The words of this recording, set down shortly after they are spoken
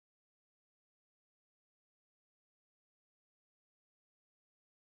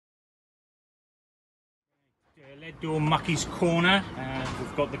Lead door Mackie's corner.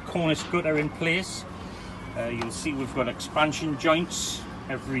 We've got the cornice gutter in place. You'll see we've got expansion joints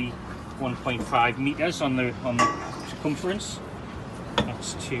every 1.5 metres on the circumference.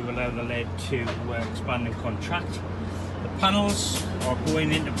 That's to allow the lead to expand and contract. The panels are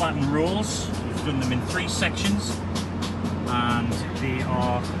going into batten rolls. We've done them in 3 sections, and they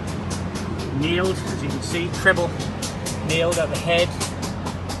are nailed, as you can see, treble nailed at the head,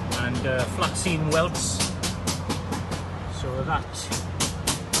 and flat seam welds. So that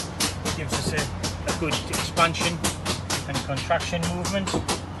gives us a good expansion and contraction movement. So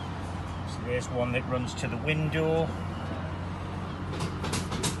there's one that runs to the window.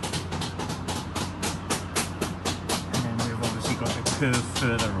 And then we've obviously got a curve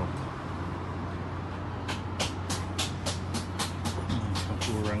further up. And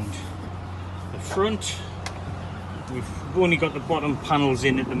we'll go around the front. We've only got the bottom panels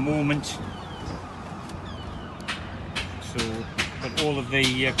in at the moment. So, but all of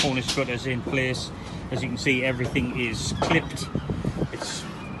the cornice gutters in place. As you can see, everything is clipped. It's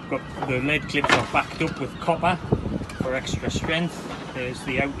got the lead clips are backed up with copper for extra strength. There's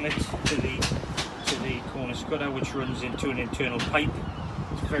the outlet to the cornice gutter, which runs into an internal pipe.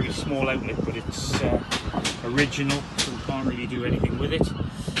 It's a very small outlet, but it's original, so we can't really do anything with it.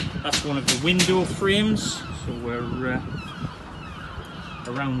 That's one of the window frames. So we're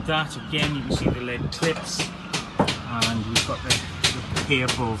around that. Again, you can see the lead clips. And we've got the here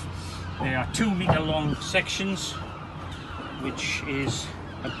above. There are 2 metre long sections, which is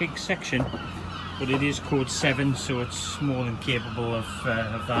a big section, but it is code 7, so it's more than capable of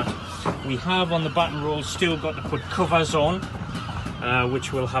that. We have on the batten rolls still got to put covers on,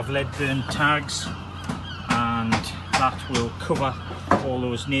 which will have lead burn tags, and that will cover all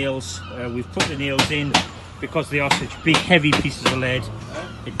those nails. We've put the nails in because they are such big, heavy pieces of lead.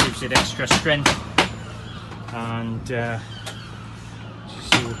 It gives it extra strength. And you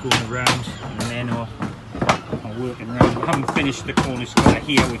see we're going around, and the men are working around. We haven't finished the cornice gutter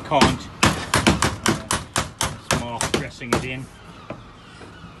here, we can't. It's Mark dressing it in.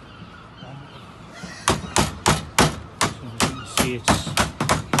 So as you can see,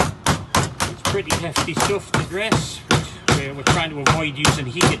 it's pretty hefty stuff to dress, but we're trying to avoid using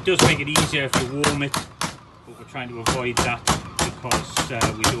heat. It does make it easier if you warm it, but we're trying to avoid that because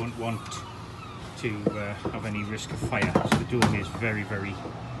we don't want to have any risk of fire. So the dome is very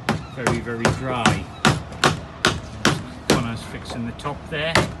dry. Connor's fixing the top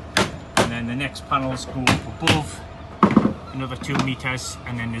there, and then the next panels go up above another 2 metres,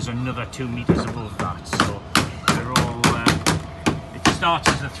 and then there's another 2 metres above that. So they're all it starts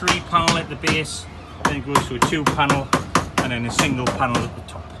as a 3 panel at the base, then it goes to a 2 panel, and then a single panel at the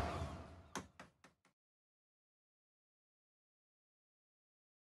top.